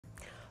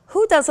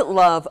Who doesn't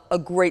love a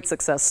great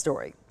success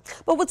story?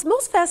 But what's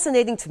most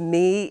fascinating to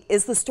me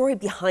is the story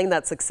behind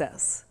that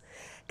success.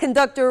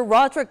 Conductor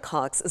Roderick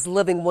Cox is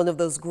living one of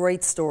those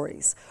great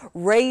stories,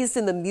 raised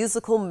in the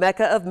musical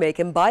mecca of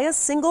Macon by a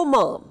single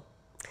mom.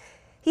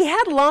 He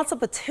had lots of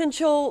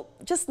potential,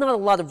 just not a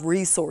lot of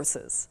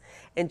resources.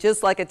 And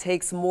just like it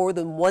takes more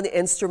than one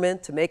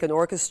instrument to make an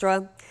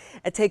orchestra,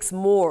 it takes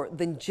more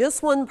than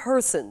just one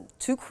person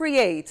to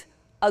create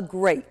a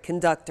great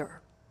conductor.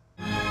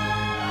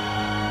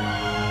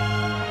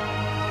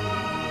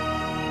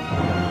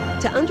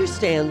 To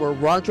understand where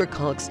Roderick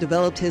Cox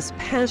developed his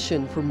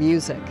passion for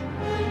music,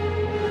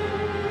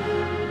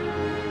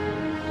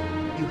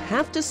 you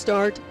have to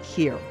start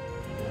here.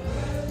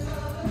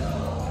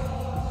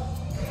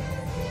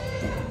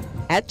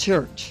 At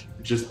church.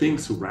 Just being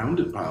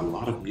surrounded by a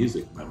lot of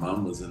music. My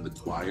mom was in the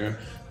choir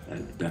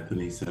at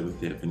Bethany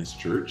Seventh-day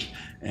Adventist Church,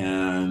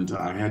 and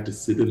I had to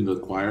sit in the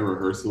choir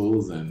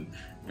rehearsals, and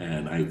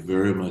I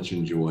very much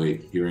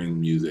enjoyed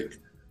hearing music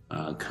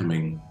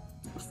coming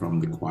from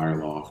the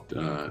choir loft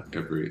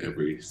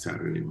every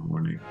Saturday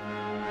morning.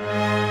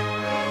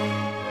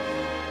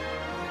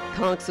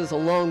 Cox is a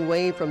long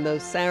way from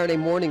those Saturday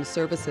morning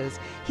services.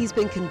 He's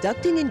been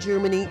conducting in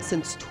Germany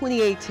since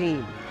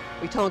 2018.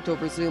 We talked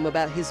over Zoom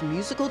about his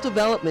musical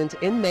development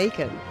in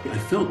Macon. I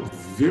felt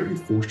very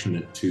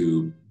fortunate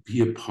to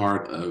be a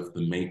part of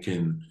the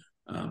Macon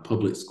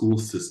public school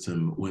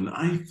system when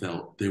I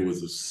felt there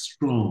was a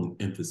strong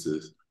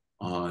emphasis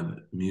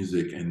on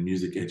music and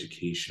music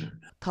education.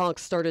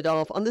 Cox started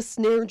off on the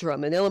snare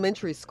drum in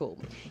elementary school.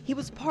 He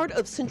was part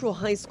of Central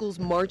High School's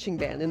marching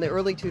band in the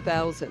early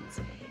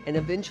 2000s and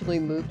eventually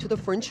moved to the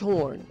French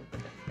horn.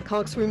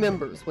 Cox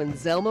remembers when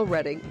Zelma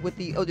Redding with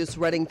the Otis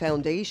Redding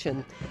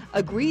Foundation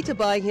agreed to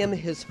buy him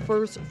his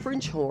first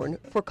French horn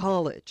for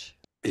college.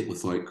 It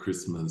was like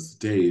Christmas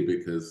Day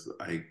because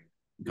I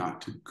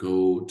got to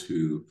go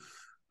to,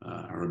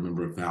 I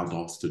remember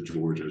Valdosta,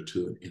 Georgia,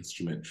 to an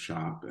instrument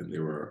shop, and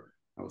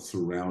I was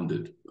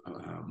surrounded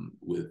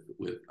with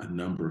a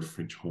number of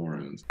French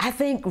horns. I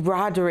think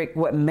Roderick,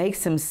 what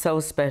makes him so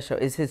special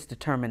is his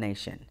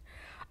determination.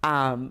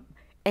 And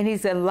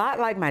he's a lot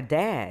like my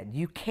dad.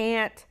 You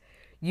can't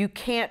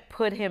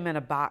put him in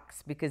a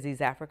box because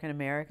he's African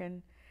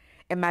American.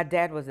 And my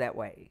dad was that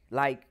way.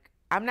 Like,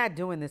 I'm not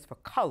doing this for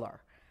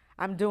color.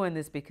 I'm doing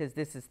this because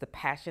this is the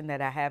passion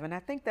that I have. And I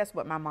think that's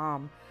what my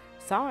mom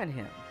saw in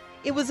him.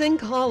 It was in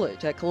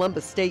college at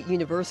Columbus State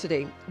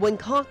University when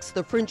Cox,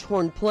 the French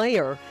horn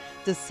player,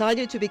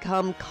 decided to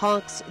become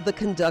Cox, the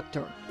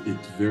conductor.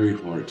 It's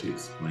very hard to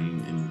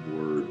explain in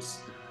words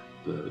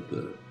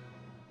the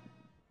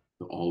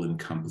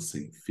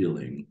all-encompassing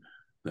feeling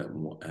that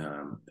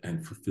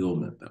and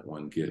fulfillment that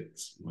one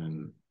gets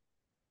when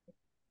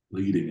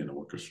leading an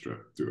orchestra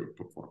through a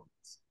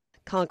performance.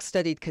 Cox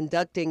studied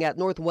conducting at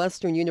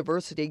Northwestern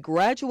University,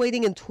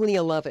 graduating in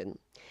 2011.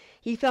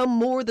 He found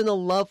more than a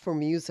love for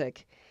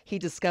music. He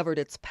discovered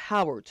its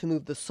power to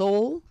move the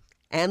soul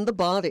and the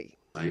body.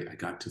 I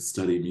got to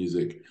study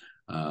music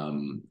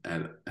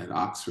at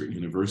Oxford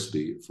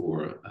University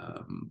for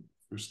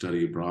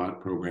study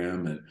abroad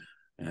program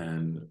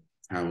and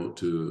traveled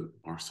to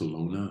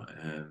Barcelona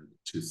and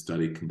to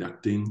study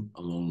conducting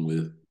along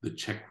with the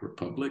Czech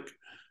Republic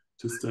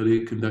to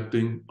study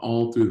conducting,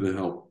 all through the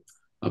help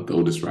of the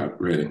Otis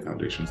Redding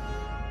Foundation.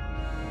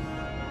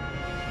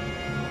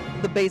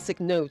 The basic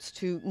notes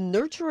to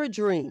nurture a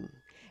dream,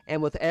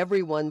 and with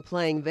everyone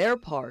playing their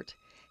part,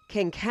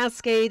 can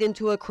cascade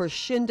into a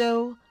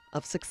crescendo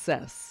of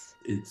success.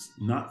 It's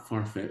not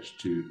far-fetched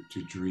to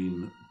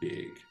dream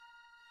big,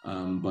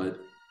 but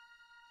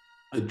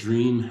a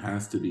dream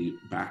has to be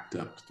backed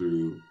up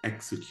through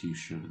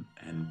execution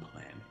and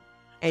planning.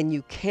 And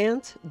you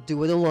can't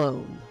do it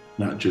alone.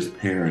 Not just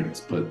parents,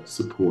 but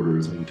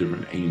supporters and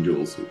different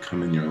angels who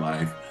come in your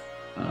life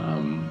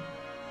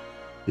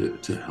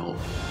to help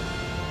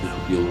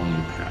you along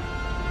your path.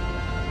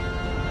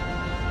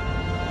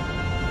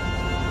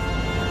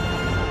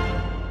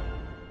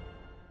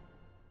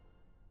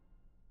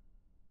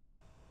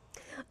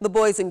 The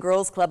Boys and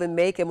Girls Club in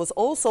Macon was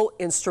also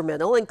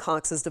instrumental in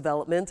Cox's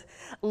development.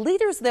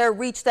 Leaders there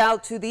reached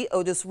out to the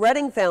Otis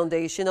Redding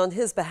Foundation on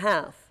his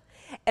behalf.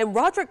 And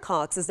Roderick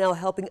Cox is now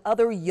helping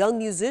other young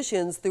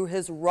musicians through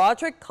his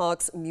Roderick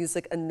Cox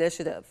Music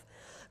Initiative.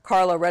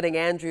 Carla Redding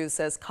Andrews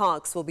says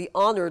Cox will be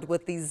honored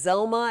with the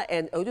Zelma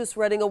and Otis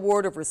Redding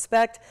Award of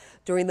Respect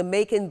during the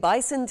Macon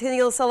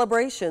Bicentennial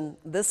celebration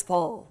this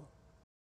fall.